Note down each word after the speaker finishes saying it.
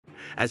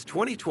As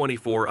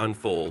 2024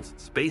 unfolds,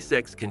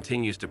 SpaceX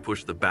continues to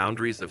push the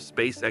boundaries of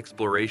space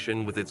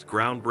exploration with its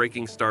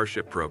groundbreaking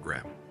Starship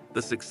program.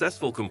 The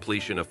successful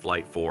completion of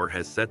Flight 4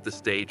 has set the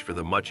stage for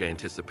the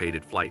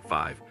much-anticipated Flight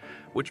 5,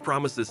 which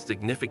promises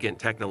significant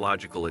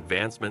technological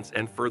advancements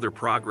and further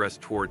progress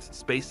towards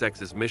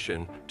SpaceX's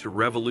mission to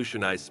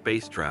revolutionize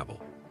space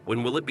travel.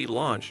 When will it be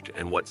launched,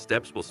 and what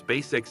steps will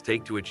SpaceX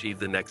take to achieve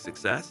the next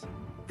success?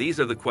 These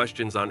are the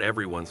questions on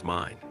everyone's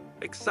mind.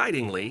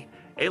 Excitingly,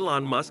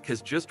 Elon Musk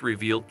has just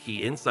revealed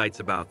key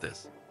insights about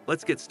this.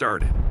 Let's get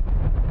started.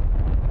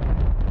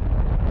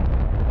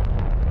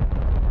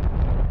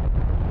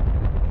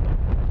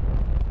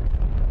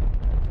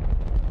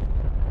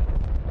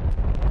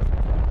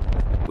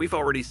 We've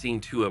already seen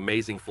two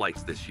amazing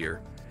flights this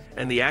year,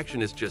 and the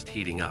action is just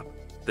heating up.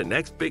 The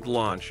next big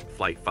launch,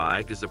 Flight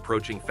 5, is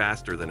approaching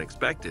faster than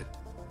expected.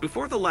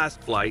 Before the last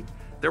flight,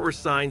 there were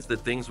signs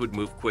that things would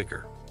move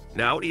quicker.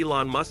 Now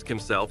Elon Musk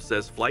himself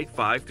says Flight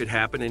 5 could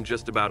happen in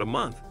just about a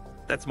month.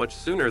 That's much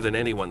sooner than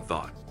anyone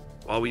thought.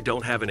 While we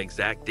don't have an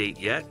exact date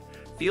yet,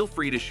 feel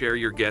free to share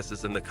your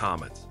guesses in the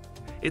comments.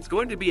 It's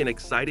going to be an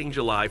exciting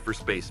July for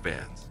space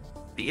fans.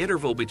 The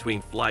interval between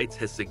flights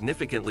has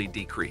significantly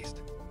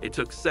decreased. It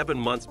took 7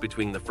 months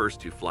between the first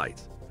two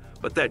flights,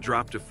 but that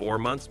dropped to 4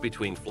 months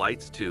between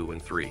flights 2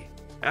 and 3.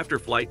 After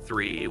Flight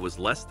 3, it was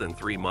less than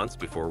 3 months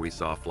before we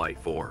saw Flight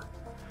 4.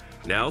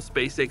 Now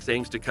SpaceX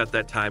aims to cut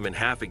that time in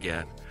half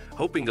again,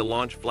 hoping to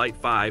launch Flight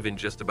 5 in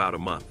just about a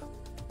month.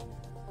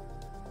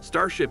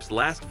 Starship's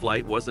last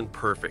flight wasn't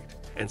perfect,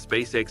 and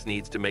SpaceX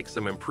needs to make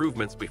some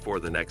improvements before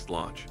the next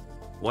launch.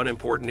 One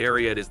important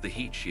area is the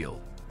heat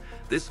shield.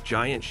 This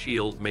giant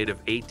shield, made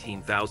of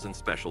 18,000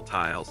 special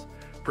tiles,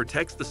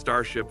 protects the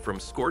Starship from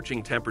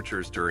scorching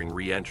temperatures during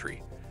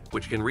re-entry,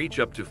 which can reach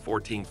up to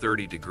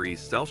 1430 degrees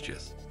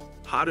Celsius,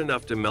 hot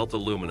enough to melt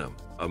aluminum,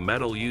 a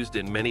metal used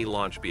in many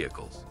launch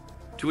vehicles.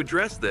 To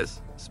address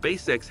this,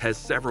 SpaceX has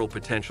several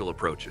potential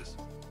approaches.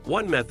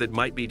 One method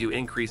might be to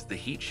increase the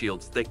heat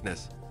shield's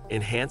thickness,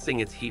 enhancing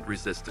its heat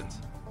resistance.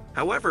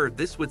 However,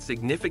 this would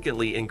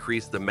significantly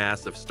increase the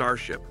mass of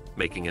Starship,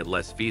 making it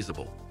less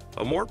feasible.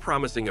 A more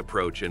promising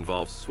approach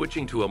involves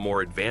switching to a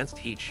more advanced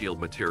heat shield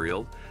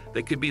material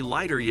that could be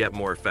lighter yet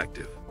more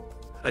effective.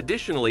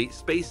 Additionally,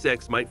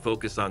 SpaceX might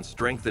focus on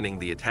strengthening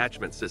the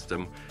attachment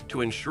system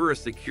to ensure a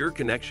secure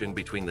connection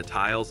between the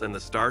tiles and the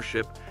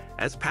Starship,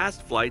 as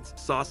past flights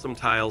saw some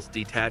tiles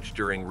detach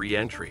during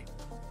re-entry.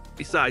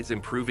 Besides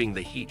improving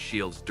the heat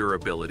shield's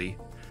durability,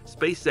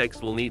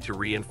 SpaceX will need to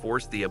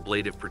reinforce the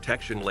ablative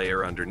protection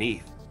layer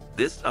underneath.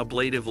 This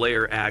ablative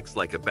layer acts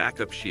like a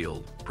backup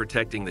shield,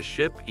 protecting the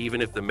ship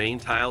even if the main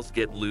tiles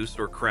get loose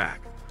or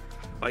crack.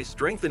 By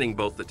strengthening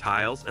both the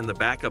tiles and the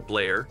backup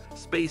layer,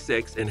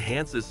 SpaceX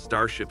enhances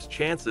Starship's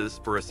chances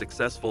for a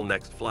successful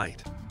next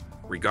flight.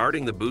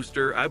 Regarding the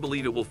booster, I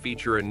believe it will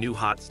feature a new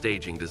hot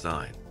staging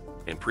design.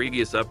 In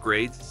previous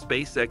upgrades,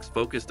 SpaceX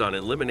focused on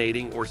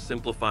eliminating or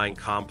simplifying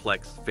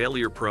complex,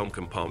 failure-prone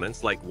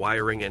components like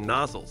wiring and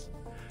nozzles,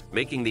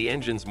 making the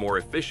engines more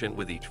efficient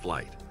with each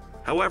flight.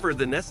 However,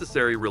 the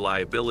necessary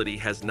reliability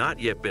has not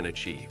yet been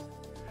achieved.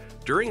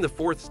 During the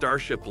fourth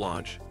Starship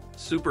launch,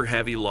 Super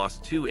Heavy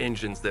lost 2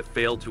 engines that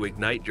failed to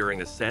ignite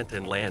during ascent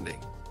and landing.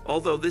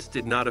 Although this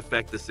did not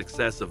affect the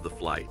success of the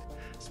flight,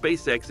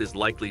 SpaceX is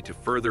likely to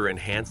further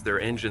enhance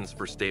their engines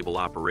for stable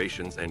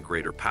operations and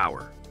greater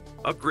power.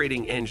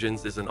 Upgrading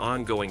engines is an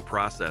ongoing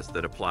process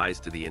that applies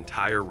to the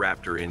entire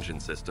Raptor engine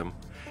system,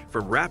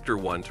 from Raptor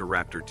 1 to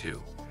Raptor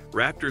 2,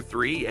 Raptor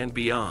 3, and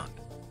beyond.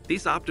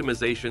 These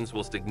optimizations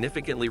will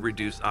significantly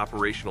reduce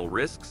operational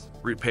risks,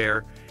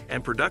 repair,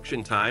 and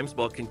production times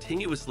while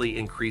continuously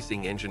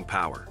increasing engine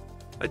power.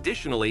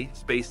 Additionally,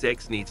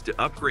 SpaceX needs to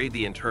upgrade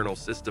the internal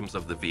systems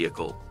of the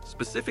vehicle,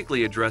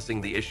 specifically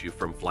addressing the issue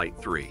from Flight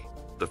 3.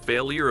 The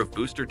failure of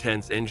Booster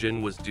 10's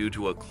engine was due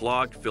to a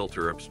clogged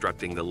filter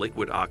obstructing the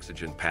liquid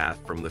oxygen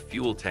path from the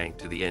fuel tank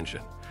to the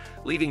engine,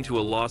 leading to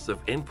a loss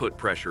of input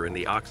pressure in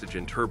the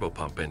oxygen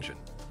turbopump engine.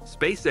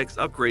 SpaceX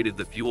upgraded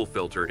the fuel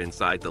filter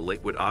inside the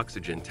liquid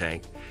oxygen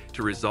tank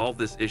to resolve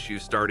this issue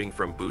starting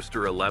from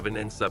Booster 11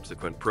 and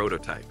subsequent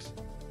prototypes.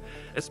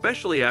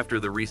 Especially after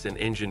the recent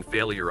engine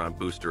failure on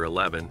Booster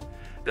 11,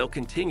 they'll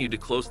continue to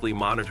closely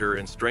monitor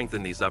and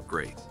strengthen these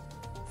upgrades.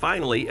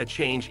 Finally, a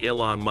change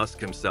Elon Musk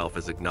himself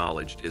has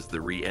acknowledged is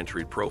the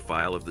re-entry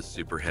profile of the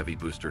Super Heavy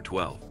Booster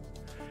 12.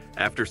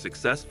 After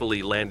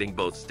successfully landing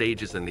both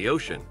stages in the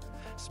ocean,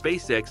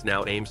 SpaceX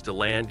now aims to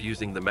land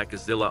using the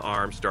Mechazilla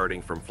arm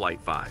starting from Flight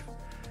 5,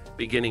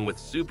 beginning with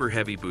Super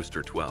Heavy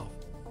Booster 12.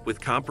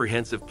 With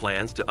comprehensive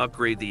plans to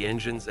upgrade the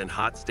engines and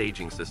hot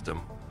staging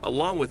system,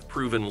 along with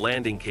proven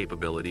landing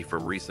capability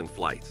from recent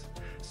flights,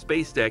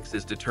 SpaceX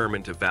is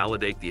determined to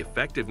validate the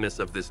effectiveness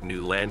of this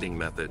new landing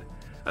method,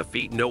 a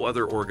feat no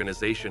other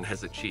organization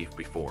has achieved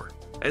before.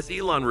 As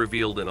Elon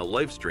revealed in a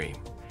live stream,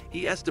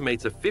 he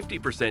estimates a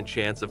 50%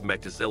 chance of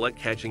Mechazilla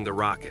catching the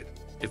rocket.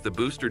 If the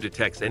booster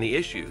detects any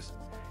issues,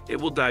 it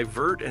will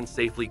divert and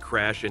safely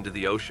crash into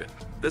the ocean.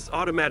 This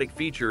automatic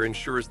feature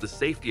ensures the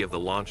safety of the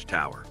launch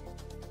tower.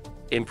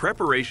 In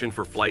preparation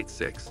for Flight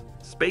 6,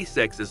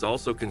 SpaceX is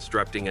also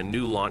constructing a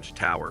new launch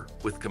tower,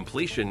 with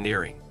completion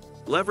nearing.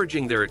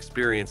 Leveraging their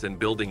experience in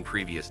building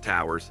previous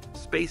towers,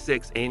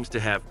 SpaceX aims to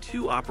have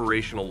 2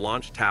 operational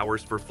launch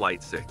towers for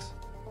Flight 6.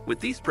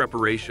 With these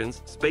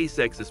preparations,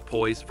 SpaceX is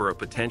poised for a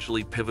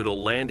potentially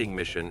pivotal landing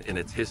mission in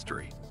its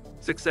history.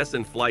 Success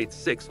in Flight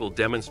 6 will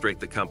demonstrate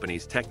the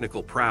company's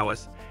technical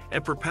prowess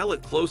and propel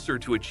it closer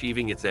to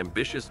achieving its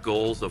ambitious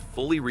goals of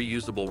fully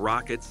reusable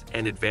rockets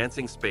and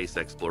advancing space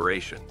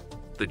exploration.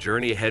 The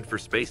journey ahead for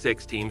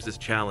SpaceX teams is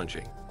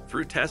challenging.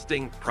 Through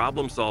testing,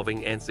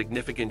 problem-solving, and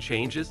significant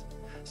changes,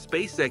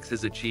 SpaceX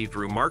has achieved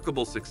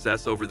remarkable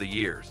success over the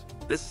years.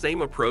 This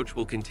same approach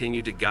will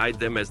continue to guide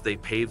them as they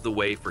pave the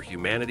way for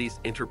humanity's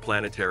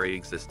interplanetary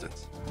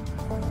existence.